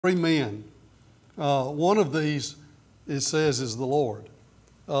three men. One of these, it says, is the Lord.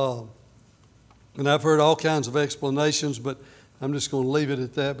 And I've heard all kinds of explanations, but I'm just going to leave it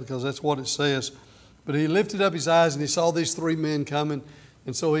at that because that's what it says. But he lifted up his eyes and he saw these three men coming.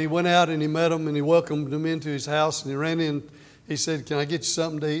 And so he went out and he met them and he welcomed them into his house. And he ran in. He said, "Can I get you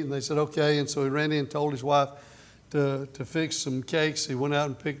something to eat?" And they said, "Okay." And so he ran in and told his wife to fix some cakes. He went out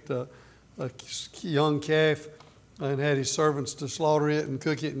and picked a young calf and had his servants to slaughter it and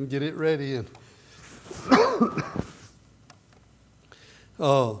cook it and get it ready.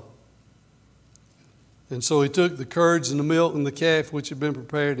 And so he took the curds and the milk and the calf which had been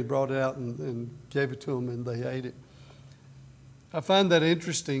prepared. He brought it out and gave it to them, and they ate it. I find that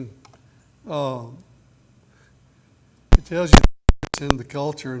interesting. It tells you the difference in the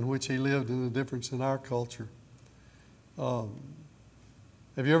culture in which he lived and the difference in our culture.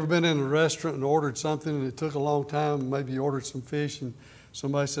 Have you ever been in a restaurant and ordered something and it took a long time? Maybe you ordered some fish and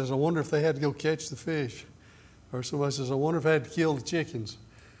somebody says, "I wonder if they had to go catch the fish." Or somebody says, "I wonder if I had to kill the chickens,"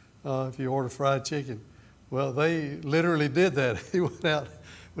 if you order fried chicken. Well, they literally did that. He went out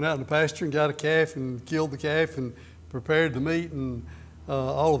in the pasture and got a calf and killed the calf and prepared the meat and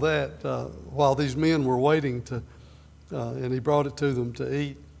all of that while these men were waiting and he brought it to them to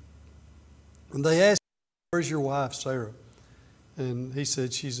eat. And they asked him, "Where's your wife, Sarah?" And he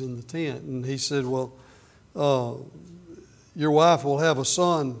said, "She's in the tent." And he said, "Well, your wife will have a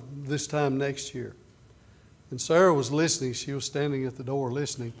son this time next year." And Sarah was listening. She was standing at the door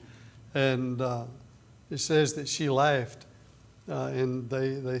listening. And it says that she laughed. And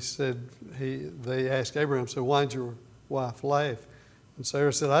they asked Abraham, said, "Why'd your wife laugh?" And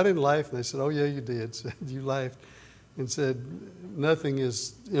Sarah said, "I didn't laugh." And they said, "Oh, yeah, you did." Said, "You laughed." And said, "Nothing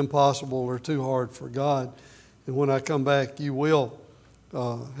is impossible or too hard for God. And when I come back, you will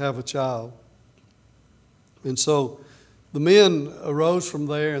have a child." And so the men arose from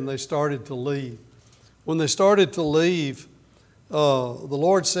there and they started to leave. When they started to leave, the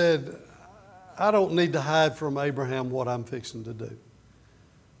Lord said, "I don't need to hide from Abraham what I'm fixing to do."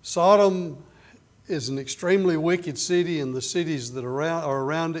 Sodom is an extremely wicked city, and the cities that are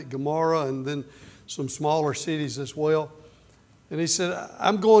around it, Gomorrah, and then some smaller cities as well. And he said,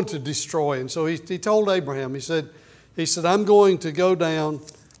 "I'm going to destroy." And so he told Abraham, he said, "I'm going to go down."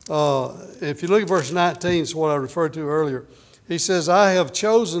 If you look at verse 19, it's what I referred to earlier. He says, "I have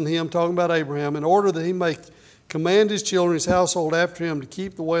chosen him," talking about Abraham, "in order that he may command his children, his household after him, to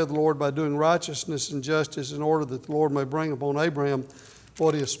keep the way of the Lord by doing righteousness and justice, in order that the Lord may bring upon Abraham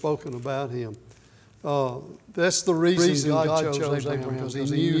what he has spoken about him." That's the reason God chose Abraham, because he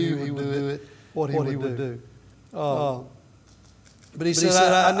knew he would do it, what he would do. But he said,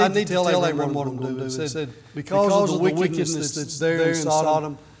 I need to tell Abraham what I'm going to do. He said, because of the wickedness that's there in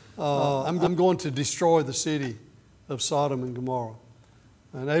Sodom, I'm going to destroy the city of Sodom and Gomorrah.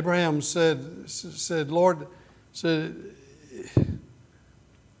 And Abraham said, "Lord,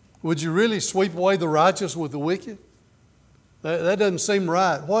 would you really sweep away the righteous with the wicked? That doesn't seem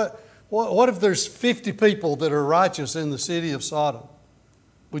right. What if there's 50 people that are righteous in the city of Sodom?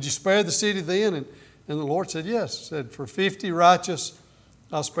 Would you spare the city then?" And the Lord said, "Yes." He said, "For 50 righteous,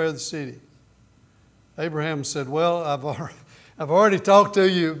 I'll spare the city." Abraham said, "Well, I've already talked to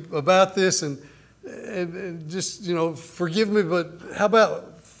you about this, and just, forgive me, but how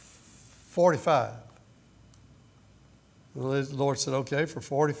about 45? Well, the Lord said, "Okay, for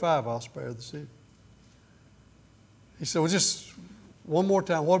 45, I'll spare the city." He said, "Well, just one more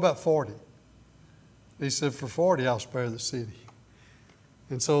time, what about 40? He said, "For 40, I'll spare the city."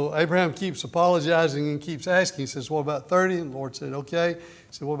 And so Abraham keeps apologizing and keeps asking. He says, "What about 30? And the Lord said, "Okay." He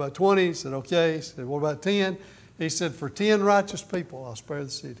said, "What about 20? He said, "Okay." He said, "What about 10? He said, "For 10 righteous people, I'll spare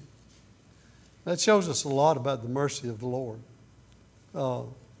the city." That shows us a lot about the mercy of the Lord,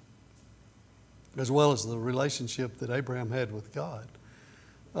 as well as the relationship that Abraham had with God.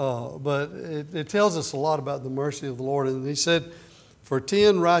 But it tells us a lot about the mercy of the Lord. And he said, "For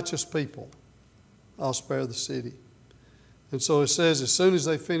 10 righteous people, I'll spare the city." And so it says, as soon as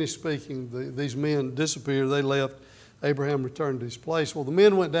they finished speaking, these men disappeared. They left. Abraham returned to his place. Well, the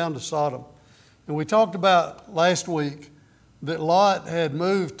men went down to Sodom. And we talked about last week that Lot had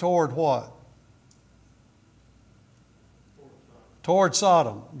moved toward what? Toward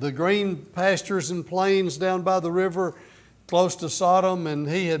Sodom. The green pastures and plains down by the river close to Sodom, and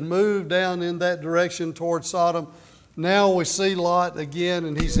he had moved down in that direction toward Sodom. Now we see Lot again,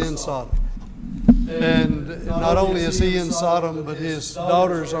 and he's in Sodom. And not only is he in Sodom, but his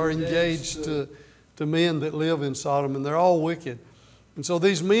daughters are engaged to men that live in Sodom, and they're all wicked. And so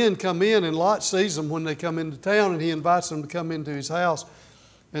these men come in, and Lot sees them when they come into town, and he invites them to come into his house.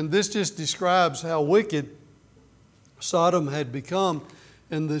 And this just describes how wicked Sodom had become.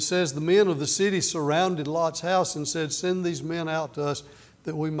 And it says the men of the city surrounded Lot's house and said, "Send these men out to us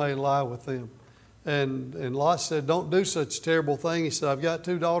that we may lie with them." And Lot said, "Don't do such a terrible thing." He said, "I've got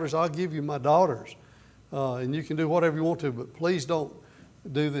 2 daughters. I'll give you my daughters. And you can do whatever you want to, but please don't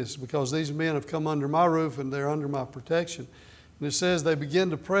do this, because these men have come under my roof and they're under my protection." And it says they began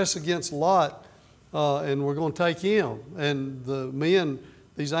to press against Lot, and we're going to take him. And the men,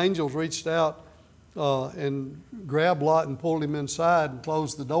 these angels, reached out and grabbed Lot and pulled him inside and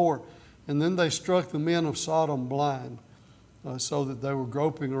closed the door. And then they struck the men of Sodom blind, so that they were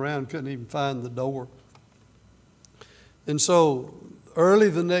groping around, couldn't even find the door. And so early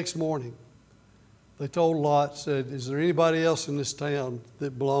the next morning, they told Lot, said, "Is there anybody else in this town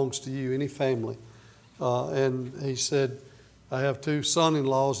that belongs to you, any family?" And he said, "I have 2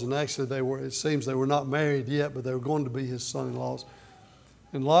 son-in-laws," and actually it seems they were not married yet, but they were going to be his son-in-laws.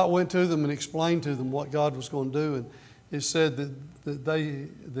 And Lot went to them and explained to them what God was going to do. And it said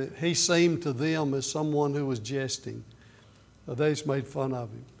that he seemed to them as someone who was jesting. They just made fun of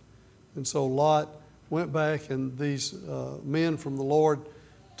him. And so Lot went back, and these men from the Lord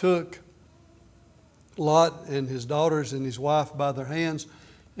took Lot and his daughters and his wife by their hands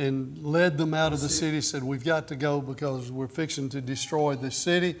and led them out of the city, said, "We've got to go because we're fixing to destroy this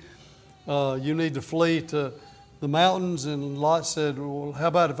city. You need to flee to the mountains." And Lot said, "Well, how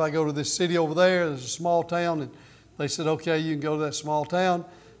about if I go to this city over there? There's a small town." And they said, "Okay, you can go to that small town."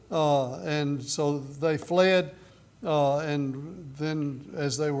 And so they fled. And then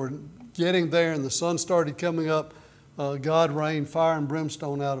as they were getting there and the sun started coming up, God rained fire and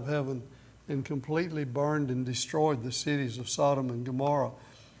brimstone out of heaven and completely burned and destroyed the cities of Sodom and Gomorrah.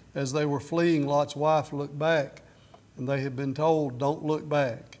 As they were fleeing, Lot's wife looked back, and they had been told, "Don't look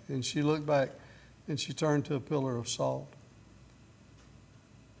back." And she looked back, and she turned to a pillar of salt.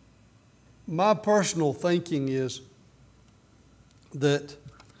 My personal thinking is that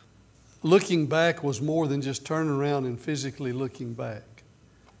looking back was more than just turning around and physically looking back.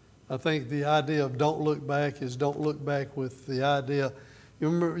 I think the idea of don't look back is don't look back with the idea. You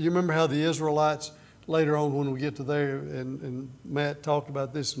remember how the Israelites, later on when we get to there, and Matt talked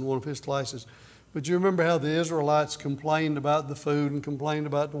about this in one of his classes, but you remember how the Israelites complained about the food and complained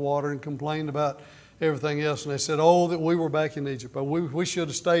about the water and complained about everything else, and they said, "Oh, that we were back in Egypt. We should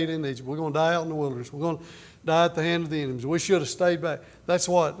have stayed in Egypt. We're going to die out in the wilderness. We're going to die at the hand of the enemies. We should have stayed back." That's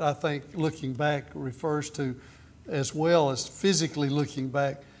what I think looking back refers to, as well as physically looking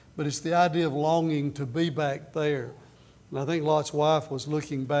back, but it's the idea of longing to be back there. And I think Lot's wife was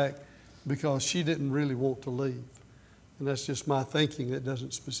looking back because she didn't really want to leave. And that's just my thinking. It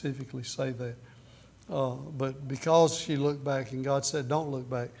doesn't specifically say that. But because she looked back and God said, "Don't look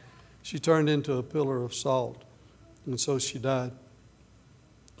back," she turned into a pillar of salt. And so she died.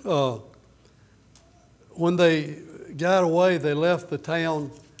 When they got away, they left the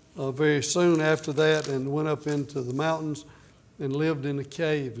town very soon after that and went up into the mountains and lived in a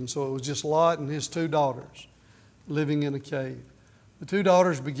cave. And so it was just Lot and his 2 daughters living in a cave. The 2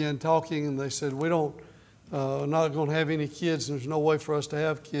 daughters began talking, and they said, "We're not going to have any kids. There's no way for us to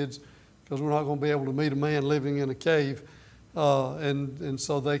have kids because we're not going to be able to meet a man living in a cave." And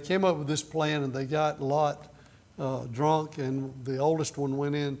so they came up with this plan, and they got Lot drunk, and the oldest one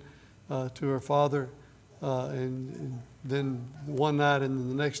went in to her father, and then one night, and then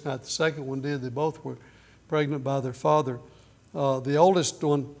the next night the second one did. They both were pregnant by their father. The oldest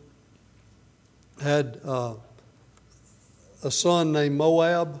one had a son named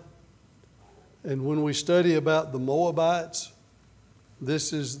Moab, and when we study about the Moabites,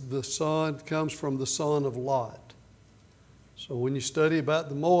 this is the son, comes from the son of Lot. So when you study about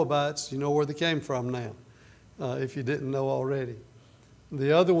the Moabites, you know where they came from now, if you didn't know already.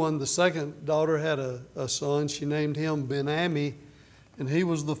 The other one, the second daughter, had a son. She named him Ben-Ami, and he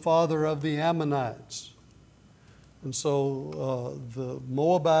was the father of the Ammonites. And so the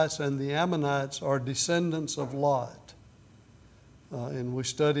Moabites and the Ammonites are descendants of Lot. And we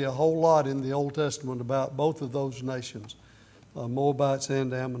study a whole lot in the Old Testament about both of those nations, Moabites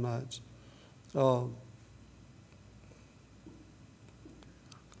and Ammonites. Let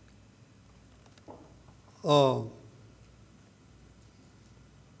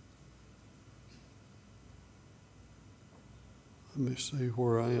me see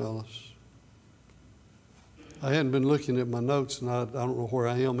where I am. I hadn't been looking at my notes, and I don't know where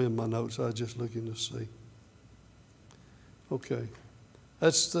I am in my notes. I was just looking to see. Okay.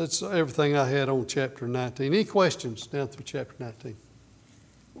 That's everything I had on chapter 19. Any questions down through chapter 19?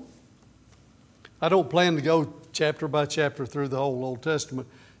 I don't plan to go chapter by chapter through the whole Old Testament.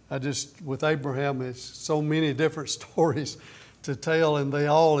 With Abraham, it's so many different stories to tell, and they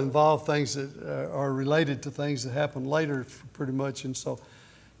all involve things that are related to things that happened later pretty much. And so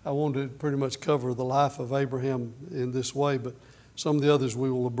I wanted to pretty much cover the life of Abraham in this way, but some of the others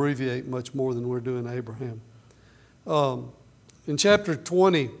we will abbreviate much more than we're doing Abraham. In chapter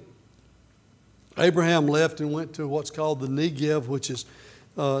 20, Abraham left and went to what's called the Negev, which is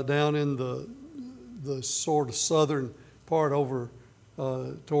down in the sort of southern part over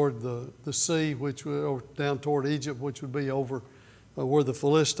toward the sea, or down toward Egypt, which would be over where the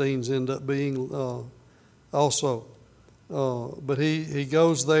Philistines end up being also. But he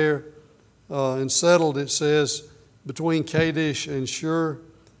goes there and settled, it says, between Kadesh and Shur,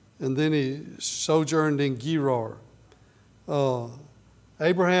 and then he sojourned in Gerar.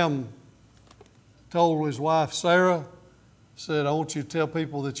 Abraham told his wife Sarah, said, I want you to tell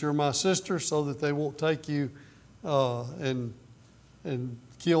people that you're my sister so that they won't take you and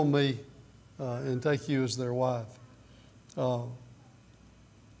kill me and take you as their wife.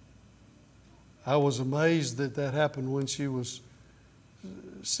 I was amazed that happened when she was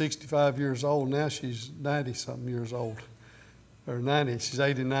 65 years old. Now she's 90-something years old, or 90. She's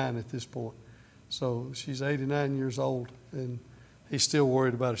 89 at this point. So she's 89 years old, and he's still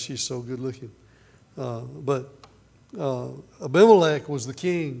worried about her. She's so good looking. But Abimelech was the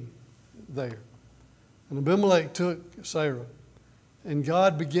king there. And Abimelech took Sarah. And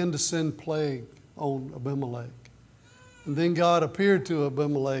God began to send plague on Abimelech. And then God appeared to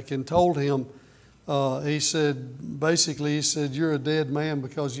Abimelech and told him, he said, you're a dead man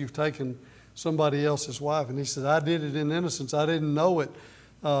because you've taken somebody else's wife. And he said, I did it in innocence. I didn't know it.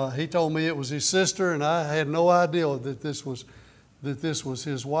 He told me it was his sister, and I had no idea that this was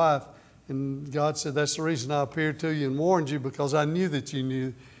his wife. And God said, that's the reason I appeared to you and warned you, because I knew that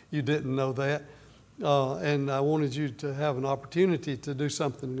you didn't know that. And I wanted you to have an opportunity to do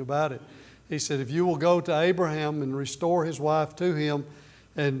something about it. He said, if you will go to Abraham and restore his wife to him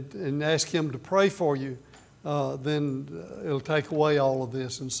and ask him to pray for you, then it'll take away all of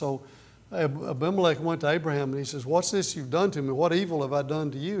this. And so Abimelech went to Abraham and he says, what's this you've done to me? What evil have I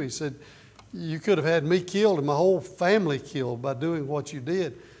done to you? He said, you could have had me killed and my whole family killed by doing what you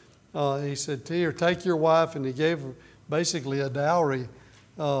did. He said, here, take your wife. And he gave her basically a dowry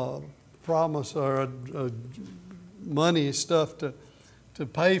promise or a money stuff to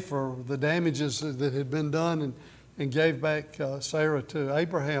pay for the damages that had been done, and gave back Sarah to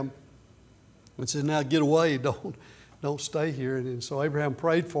Abraham and said, now get away, don't stay here. And so Abraham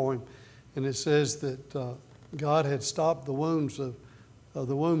prayed for him, and it says that God had stopped the wombs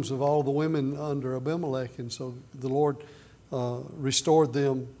of all the women under Abimelech, and so the Lord restored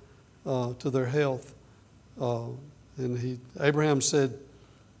them to their health. And Abraham said,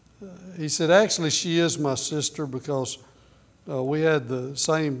 he said, actually, she is my sister because we had the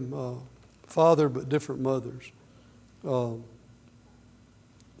same father but different mothers. And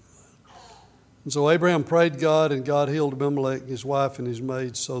so Abraham prayed God, and God healed Abimelech, his wife, and his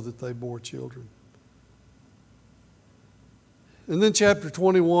maids so that they bore children. And then chapter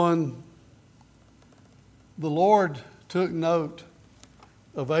 21, the Lord took note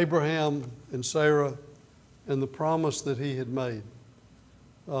of Abraham and Sarah and the promise that he had made.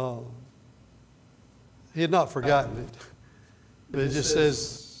 He had not forgotten it. But it just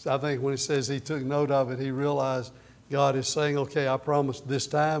says, I think when it says he took note of it, he realized God is saying, okay, I promised this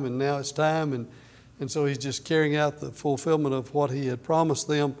time, and now it's time. And so he's just carrying out the fulfillment of what he had promised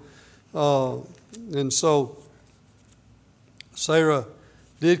them. And so Sarah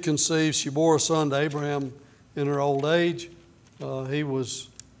did conceive. She bore a son to Abraham in her old age. He was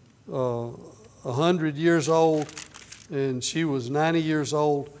 100 years old, and she was 90 years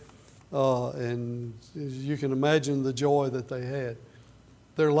old. And you can imagine the joy that they had.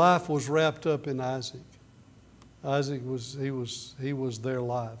 Their life was wrapped up in Isaac. Isaac was their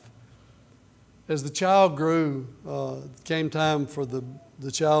life. As the child grew, came time for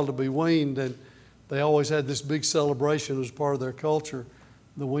the child to be weaned, and they always had this big celebration as part of their culture,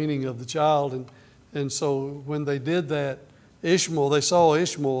 the weaning of the child. And so when they did that, they saw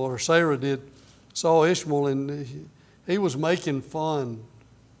Ishmael, or Sarah saw Ishmael, and he was making fun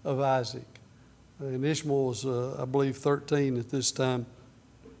of Isaac. And Ishmael was, I believe, 13 at this time.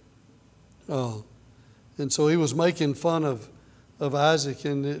 And so he was making fun of Isaac,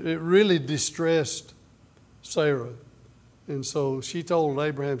 and it really distressed Sarah. And so she told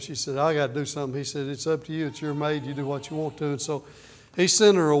Abraham, she said, I got to do something. He said, it's up to you. It's your maid. You do what you want to. And so he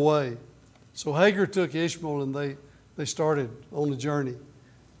sent her away. So Hagar took Ishmael, and they started on the journey,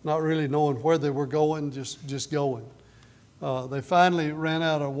 not really knowing where they were going, just going. They finally ran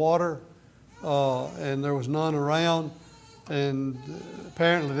out of water, and there was none around. And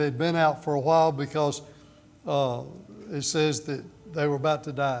apparently they'd been out for a while because it says that they were about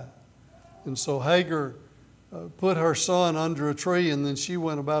to die. And so Hagar put her son under a tree, and then she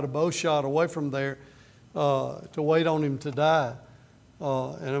went about a bow shot away from there to wait on him to die.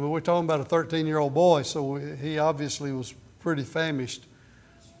 And I mean, we're talking about a 13-year-old boy, so he obviously was pretty famished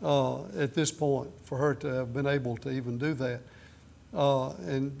at this point for her to have been able to even do that.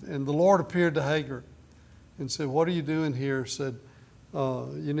 And the Lord appeared to Hagar and said, "What are you doing here?" Said,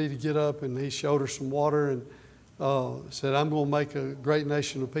 "You need to get up." And he showed her some water and said, "I'm going to make a great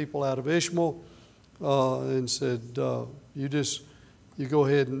nation of people out of Ishmael." And said, you go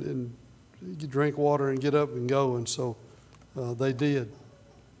ahead and you drink water and get up and go. And so they did.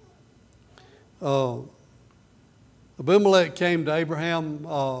 Abimelech came to Abraham,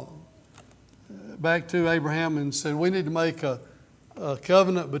 back to Abraham, and said, "We need to make a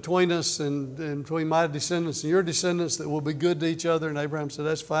covenant between us and between my descendants and your descendants that will be good to each other." And Abraham said,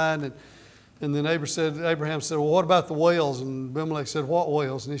 "That's fine." And then Abraham said, "Well, what about the wells?" And Abimelech said, "What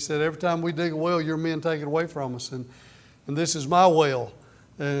wells?" And he said, "Every time we dig a well, your men take it away from us. And this is my well."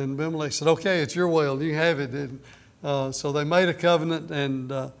 And Abimelech said, "Okay, it's your well. You have it." And so they made a covenant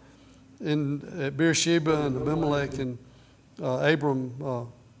and at Beersheba, and Abimelech and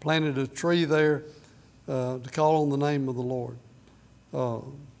Abram planted a tree there to call on the name of the Lord.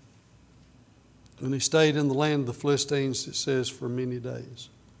 And he stayed in the land of the Philistines, it says, for many days.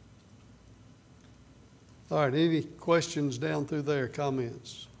 All right, any questions down through there,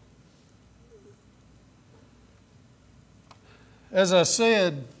 comments? As I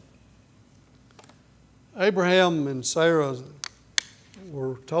said, Abraham and Sarah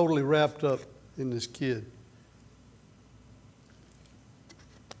were totally wrapped up in this kid.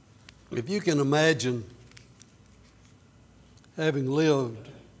 If you can imagine having lived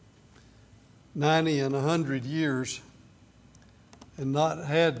 90 and 100 years and not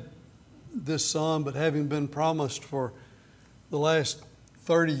had this son, but having been promised for the last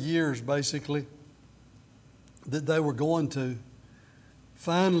 30 years, basically, that they were going to.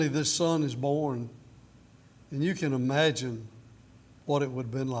 Finally, this son is born, and you can imagine what it would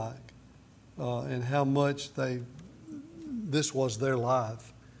have been like and how much this was their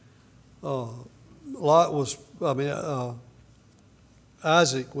life.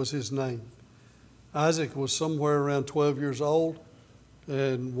 Isaac was his name. Isaac was somewhere around 12 years old,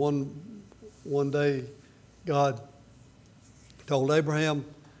 and one day God told Abraham,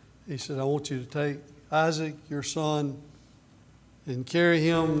 he said, "I want you to take Isaac, your son, and carry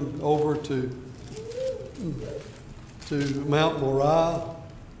him over to Mount Moriah,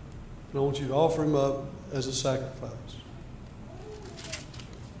 and I want you to offer him up as a sacrifice."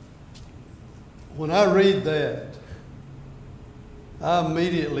 When I read that, I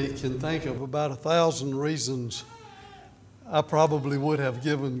immediately can think of about 1,000 reasons I probably would have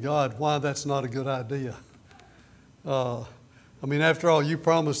given God why that's not a good idea. After all, you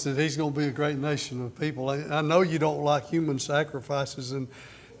promised that He's going to be a great nation of people. I know you don't like human sacrifices, and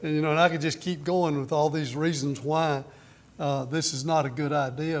I could just keep going with all these reasons why this is not a good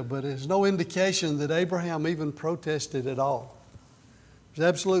idea. But there's no indication that Abraham even protested at all. There's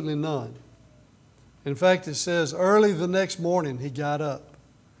absolutely none. In fact, it says early the next morning he got up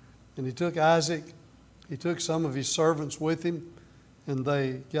and he took Isaac. He took some of his servants with him, and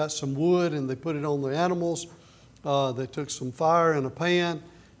they got some wood and they put it on the animals. They took some fire in a pan,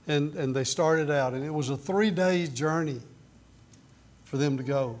 and they started out. And it was a 3-day journey for them to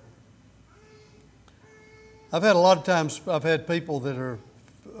go. I've had a lot of times, I've had people that are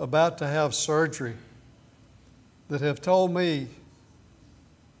about to have surgery that have told me,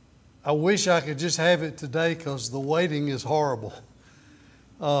 "I wish I could just have it today because the waiting is horrible.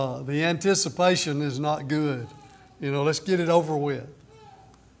 The anticipation is not good. Let's get it over with."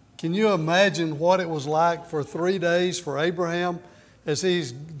 Can you imagine what it was like for 3 days for Abraham as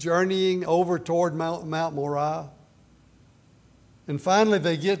he's journeying over toward Mount Moriah? And finally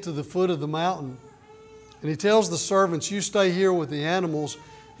they get to the foot of the mountain, and he tells the servants, "You stay here with the animals."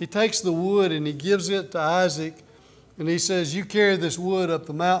 He takes the wood and he gives it to Isaac, and he says, "You carry this wood up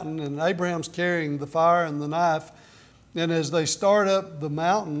the mountain." And Abraham's carrying the fire and the knife. And as they start up the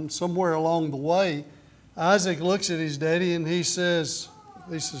mountain, somewhere along the way, Isaac looks at his daddy and he says,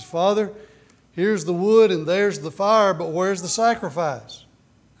 "Father, here's the wood and there's the fire, but where's the sacrifice?"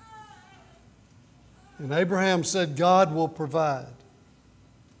 And Abraham said, "God will provide."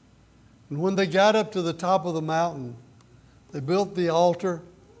 And when they got up to the top of the mountain, they built the altar.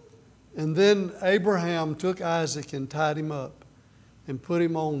 And then Abraham took Isaac and tied him up and put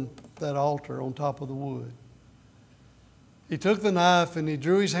him on that altar on top of the wood. He took the knife and he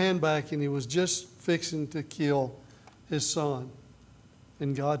drew his hand back, and he was just fixing to kill his son.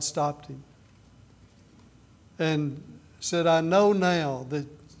 And God stopped him and said, "I know now that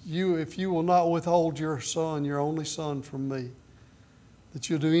if you will not withhold your son, your only son, from me, that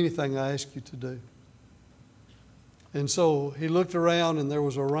you'll do anything I ask you to do. And so he looked around, and there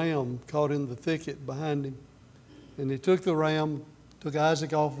was a ram caught in the thicket behind him. And he took the ram, took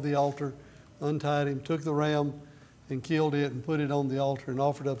Isaac off of the altar, untied him, took the ram and killed it and put it on the altar and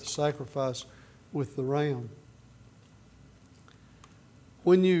offered up the sacrifice with the ram.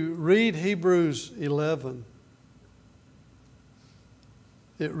 When you read Hebrews 11,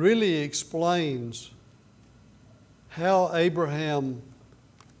 it really explains how Abraham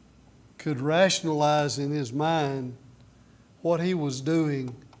could rationalize in his mind what he was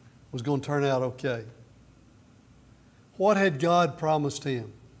doing was going to turn out okay. What had God promised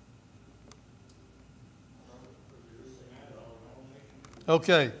him?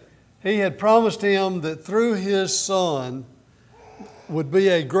 Okay, he had promised him that through his son would be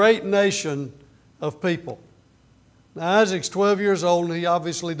a great nation of people. Now, Isaac's 12 years old, and he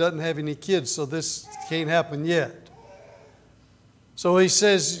obviously doesn't have any kids, so this can't happen yet. So he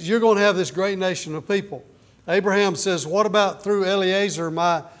says, you're going to have this great nation of people. Abraham says, what about through Eliezer,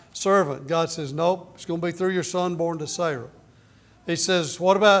 my servant? God says, nope, it's going to be through your son born to Sarah. He says,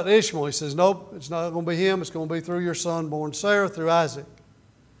 what about Ishmael? He says, nope, it's not going to be him. It's going to be through your son born to Sarah, through Isaac.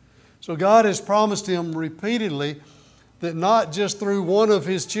 So God has promised him repeatedly that not just through one of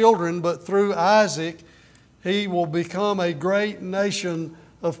his children, but through Isaac, he will become a great nation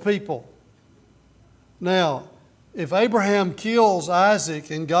of people. Now, if Abraham kills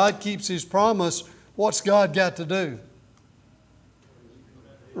Isaac and God keeps his promise, what's God got to do?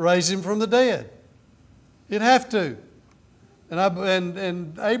 Raise him from the dead. He'd have to.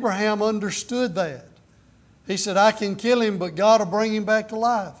 And Abraham understood that. He said, I can kill him, but God will bring him back to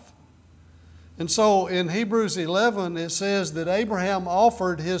life. And so in Hebrews 11, it says that Abraham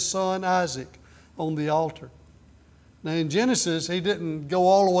offered his son Isaac on the altar. Now in Genesis, he didn't go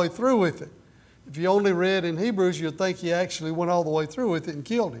all the way through with it. If you only read in Hebrews, you'd think he actually went all the way through with it and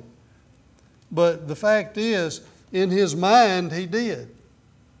killed him. But the fact is, in his mind, he did.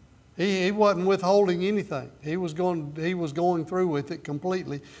 He wasn't withholding anything. He was going through with it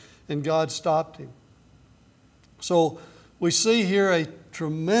completely, and God stopped him. So we see here a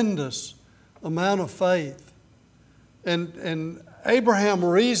tremendous amount of faith. And Abraham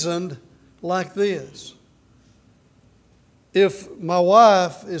reasoned like this. If my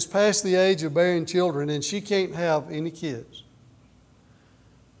wife is past the age of bearing children and she can't have any kids,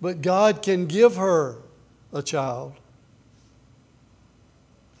 but God can give her a child,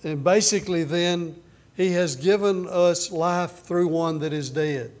 and basically then He has given us life through one that is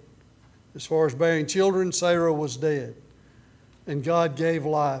dead. As far as bearing children, Sarah was dead, and God gave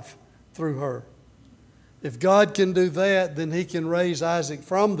life through her. If God can do that, then He can raise Isaac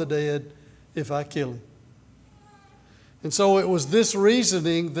from the dead if I kill him. And so it was this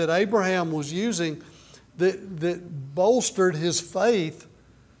reasoning that Abraham was using that bolstered his faith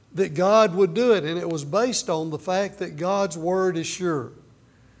that God would do it. And it was based on the fact that God's word is sure.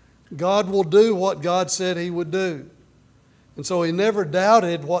 God will do what God said He would do. And so he never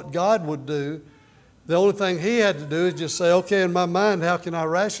doubted what God would do. The only thing he had to do is just say, okay, in my mind, how can I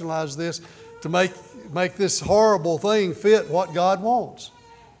rationalize this to make this horrible thing fit what God wants?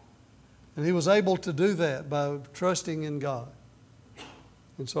 And he was able to do that by trusting in God.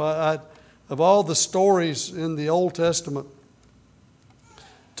 And so of all the stories in the Old Testament,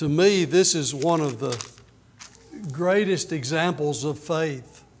 to me, this is one of the greatest examples of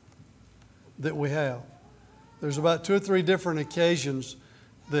faith that we have. There's about 2 or 3 different occasions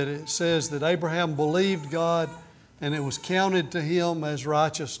that it says that Abraham believed God and it was counted to him as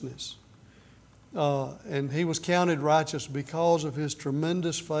righteousness. And he was counted righteous because of his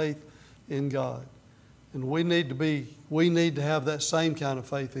tremendous faith in God. And we need to have that same kind of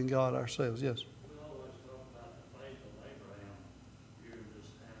faith in God ourselves. Yes? We always talk about the faith of Abraham during this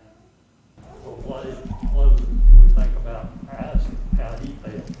time. Well, what do we think about Isaac, how he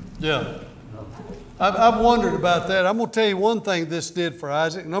felt? Yeah. I've wondered about that. I'm going to tell you one thing this did for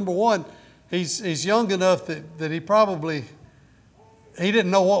Isaac. Number one, he's young enough that he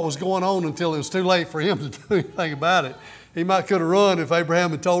didn't know what was going on until it was too late for him to do anything about it. He might could have run if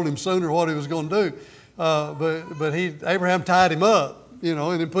Abraham had told him sooner what he was going to do. But Abraham tied him up,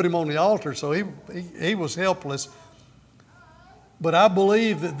 and then put him on the altar. So he was helpless. But I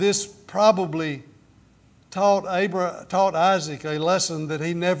believe that this probably taught Isaac a lesson that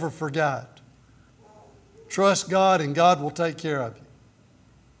he never forgot. Trust God and God will take care of you.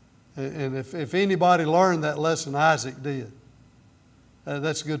 And if anybody learned that lesson, Isaac did.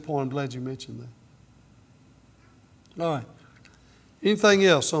 That's a good point. I'm glad you mentioned that. All right. Anything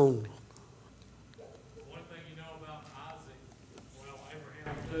else on? One thing you know about Isaac, well,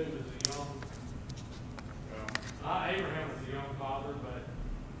 Abraham too,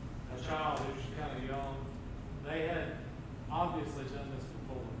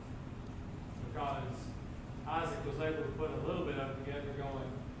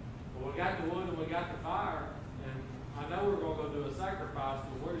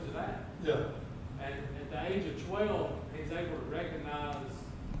 12, he's able to recognize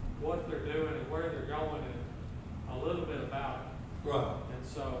what they're doing and where they're going and a little bit about it. Right. And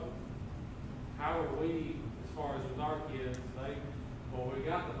so, how are we, as far as with our kids, well, we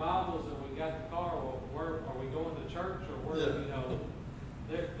got the Bibles and we got the car, well, where, are we going to church or where, you know,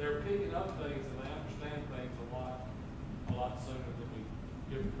 they're picking up things and they understand things a lot sooner than we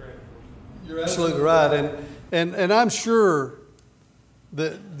give them credit for. You're absolutely right. And I'm sure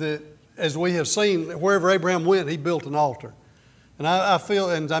that as we have seen, wherever Abraham went, he built an altar. And I feel,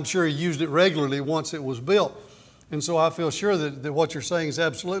 and I'm sure he used it regularly once it was built. And so I feel sure that what you're saying is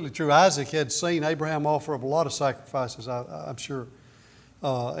absolutely true. Isaac had seen Abraham offer up a lot of sacrifices, I'm sure.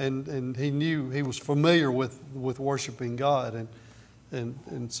 And he knew, he was familiar with worshiping God.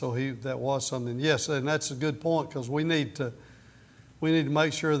 And so that was something. Yes, and that's a good point, because we need to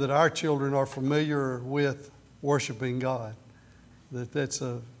make sure that our children are familiar with worshiping God. That's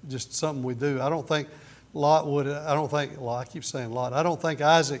just something we do. I don't think I keep saying Lot. I don't think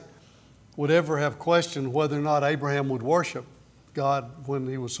Isaac would ever have questioned whether or not Abraham would worship God when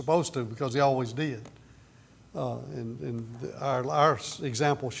he was supposed to, because he always did. And our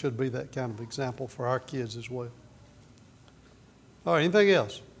example should be that kind of example for our kids as well. All right, anything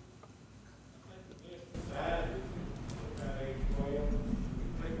else?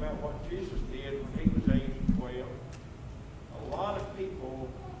 Think about what Jesus did when he was age 12. A lot of people,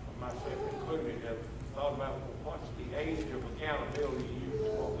 myself included, have thought about what's the age of accountability used,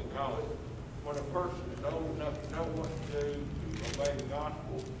 what we call it. When a person is old enough to know what to do, to obey the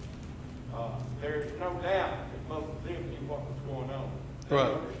gospel, there is no doubt that both of them knew what was going on. They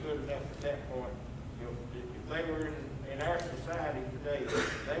understood enough at that point. You know, if they were in our society today,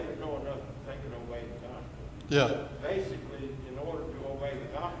 they would know enough that they could obey the gospel. Yeah. Basically, in order to obey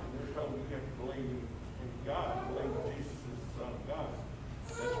the gospel, we're told you have to believe in God, believe that Jesus is the Son of God.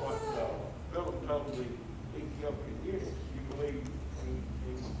 That's what Philip told the Ethiopian eunuch. You believe in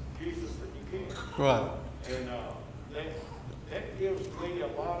Jesus that you can. Right. And that gives me a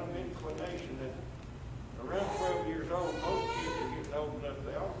lot of inclination that around 12 years old, most kids are getting old enough,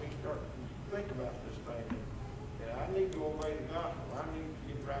 they ought to be starting to think about this thing. And I need to obey the gospel. I need to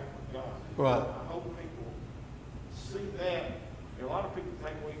get right with God. Right. I hope people see that. A lot of people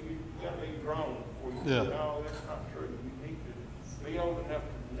think, well, you got to be grown before you do. No, that's not true. You need to be old enough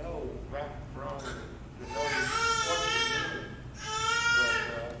to know right from wrong, to know what you're doing.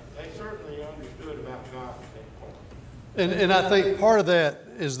 But they certainly understood about God at that point. And I think part of that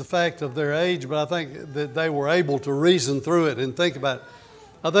is the fact of their age, but I think that they were able to reason through it and think about it.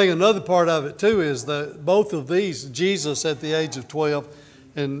 I think another part of it too is that both of these, Jesus at the age of 12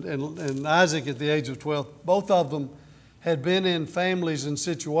 and Isaac at the age of 12, both of them had been in families and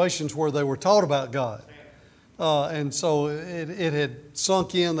situations where they were taught about God. And so it had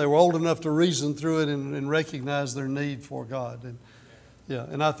sunk in. They were old enough to reason through it and recognize their need for God.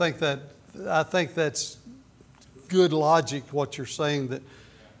 And I think that's good logic, what you're saying, that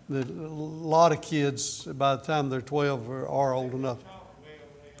a lot of kids, by the time they're 12, are old enough.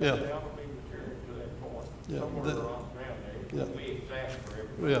 Yeah.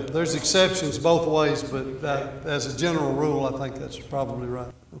 Yeah, there's exceptions both ways, but as a general rule, I think that's probably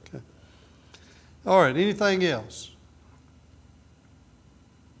right. Okay. All right, anything else?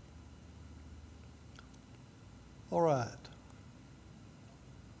 All right.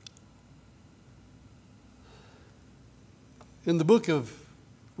 In the book of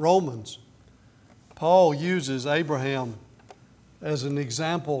Romans, Paul uses Abraham as an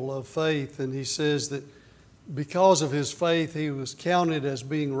example of faith, and he says that because of his faith, he was counted as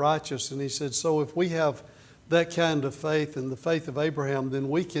being righteous. And he said, so if we have that kind of faith and the faith of Abraham, then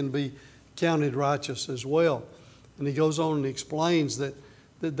we can be counted righteous as well. And he goes on and explains that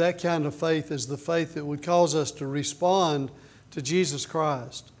kind of faith is the faith that would cause us to respond to Jesus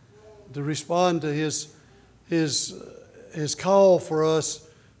Christ, to respond to his call for us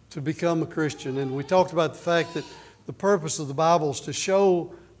to become a Christian. And we talked about the fact that the purpose of the Bible is to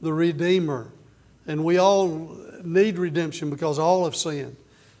show the Redeemer. And we all need redemption because all have sinned.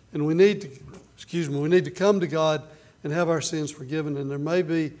 And we need to come to God and have our sins forgiven. And there may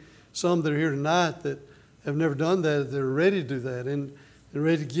be some that are here tonight that have never done that. They're ready to do that and they're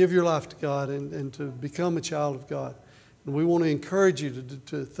ready to give your life to God and to become a child of God. And we want to encourage you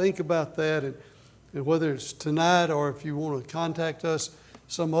to think about that. And whether it's tonight or if you want to contact us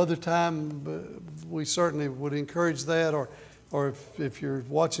some other time, we certainly would encourage that. Or if you're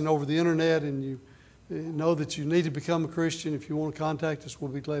watching over the internet and you know that you need to become a Christian, if you want to contact us, we'll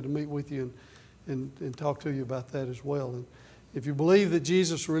be glad to meet with you and talk to you about that as well. And if you believe that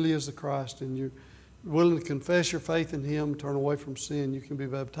Jesus really is the Christ and you're willing to confess your faith in Him, turn away from sin, you can be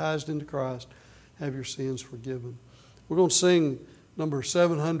baptized into Christ have your sins forgiven. We're going to sing number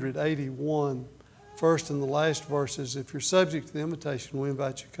 781, first and the last verses. If you're subject to the invitation, we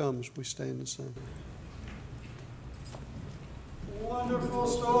invite you to come as we stand and sing. Wonderful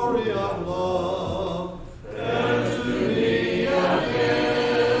story of love, and to me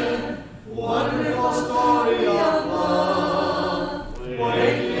again. Wonderful story of love,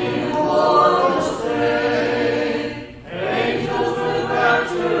 waking mortals day. Angels with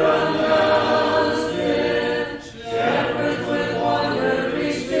rapture unmasking, shepherds with wonder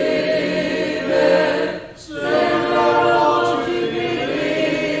receiving, send our all to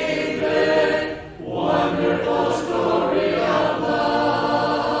believe it. Wonderful story of love,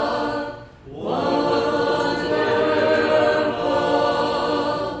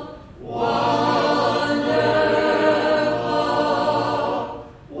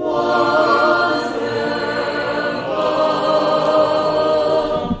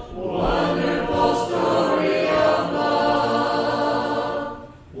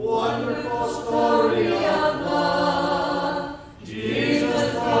 wonderful story of love. Jesus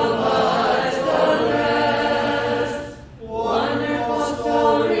provides the rest. Wonderful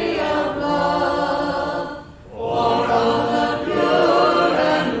story of love, for all the pure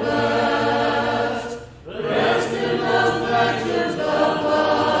and blessed. Rest in those mansions above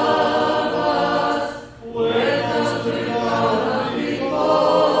us, with us to come before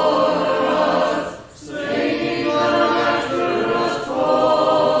us, singing the rapturous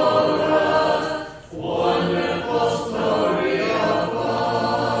chorus. Wonderful story of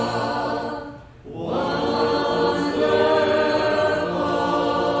love, wonderful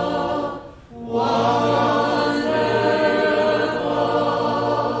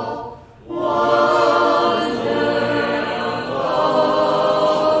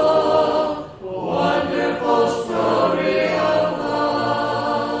story of love.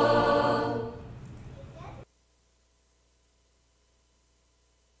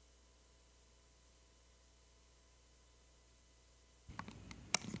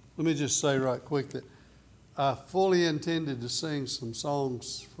 Let me just say right quick that I fully intended to sing some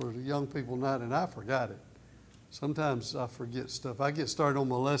songs for the young people tonight, and I forgot it. Sometimes I forget stuff. I get started on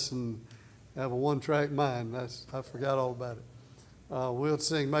my lesson, have a one-track mind. I forgot all about it. We'll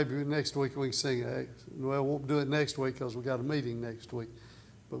sing, maybe next week we can sing. Well, won't do it next week because we got a meeting next week.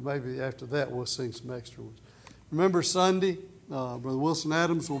 But maybe after that we'll sing some extra ones. Remember Sunday, Brother Wilson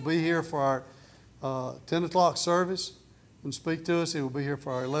Adams will be here for our 10 o'clock service and speak to us. He will be here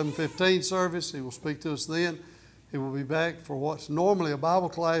for our 11:15 service. He will speak to us then. He will be back for what's normally a Bible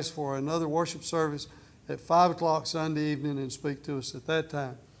class for another worship service at 5 o'clock Sunday evening and speak to us at that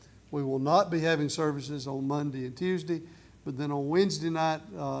time. We will not be having services on Monday and Tuesday, but then on Wednesday night,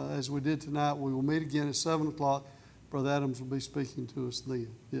 as we did tonight, we will meet again at 7 o'clock. Brother Adams will be speaking to us then.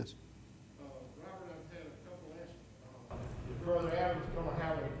 Yes. Robert, I've had a couple of Brother Adams is going to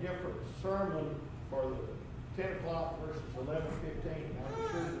have a different sermon for the 10 o'clock versus 11:15. I'm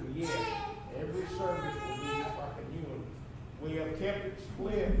sure that yes, every service will be just like a new one. We have kept it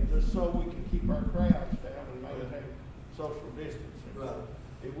split just so we can keep our crowds down and maintain social distancing. Right.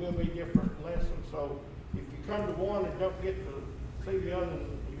 It will be different lessons, so if you come to one and don't get to see the other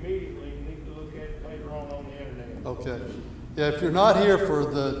one immediately, you need to look at it later on the internet. Okay. Yeah, if you're not here for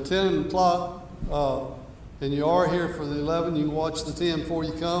the 10 o'clock and you are here for the 11, you can watch the 10 before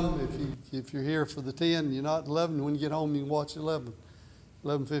you come. If you're here for the 10 and you're not 11, when you get home you can watch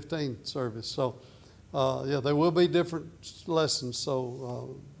 11:15 service. So, yeah, there will be different lessons.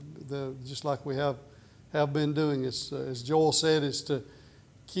 So, just like we have been doing, as Joel said, is to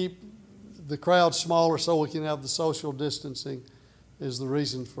keep the crowd smaller so we can have the social distancing is the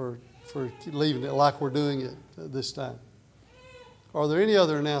reason for leaving it like we're doing it this time. Are there any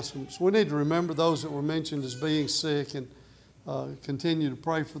other announcements? We need to remember those that were mentioned as being sick and continue to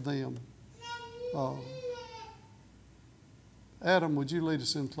pray for them. Adam, would you lead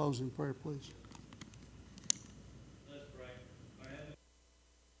us in closing prayer, please? Let's pray.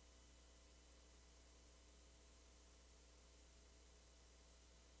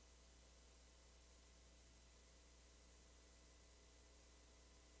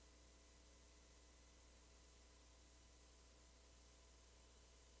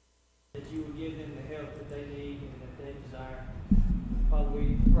 That you would give them the help that they need and that they desire. Father,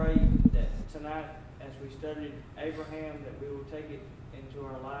 we pray that tonight, as we studied Abraham, that we will take it into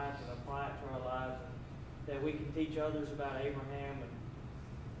our lives and apply it to our lives, and that we can teach others about Abraham and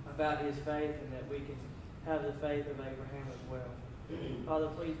about his faith, and that we can have the faith of Abraham as well. Father,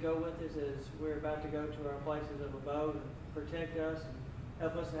 please go with us as we're about to go to our places of abode, and protect us and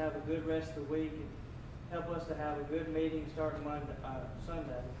help us to have a good rest of the week, and help us to have a good meeting starting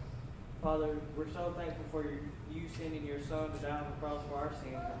Sunday. Father, we're so thankful for you sending your Son to die on the cross for our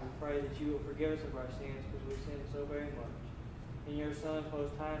sins, and we pray that you will forgive us of our sins because we've sinned so very much. In your Son's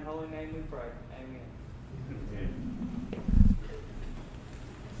most high and holy name we pray. Amen.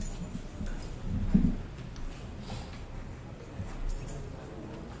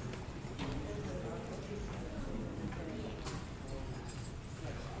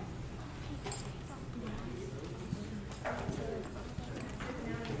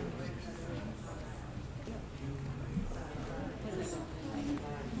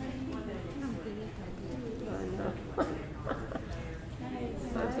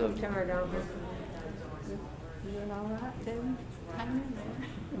 I'm so tired of it. You doing all right, Debbie? Hanging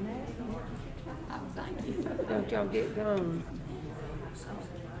in there. Oh, thank you. Don't y'all get gone?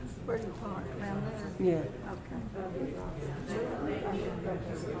 Pretty hard around there. Yeah. Okay.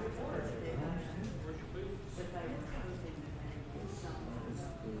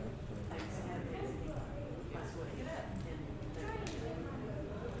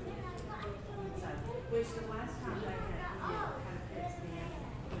 Which the last time they had, kind of pissed me off,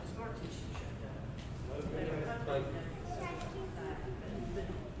 when Scar Tissue showed up. They were covering them, so that, but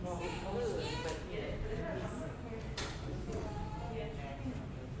mostly, but yeah.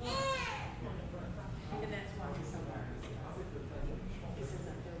 And that's why he's so nervous. He says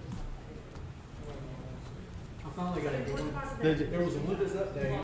that there was something. I finally got it. Did you? There was a Windows update.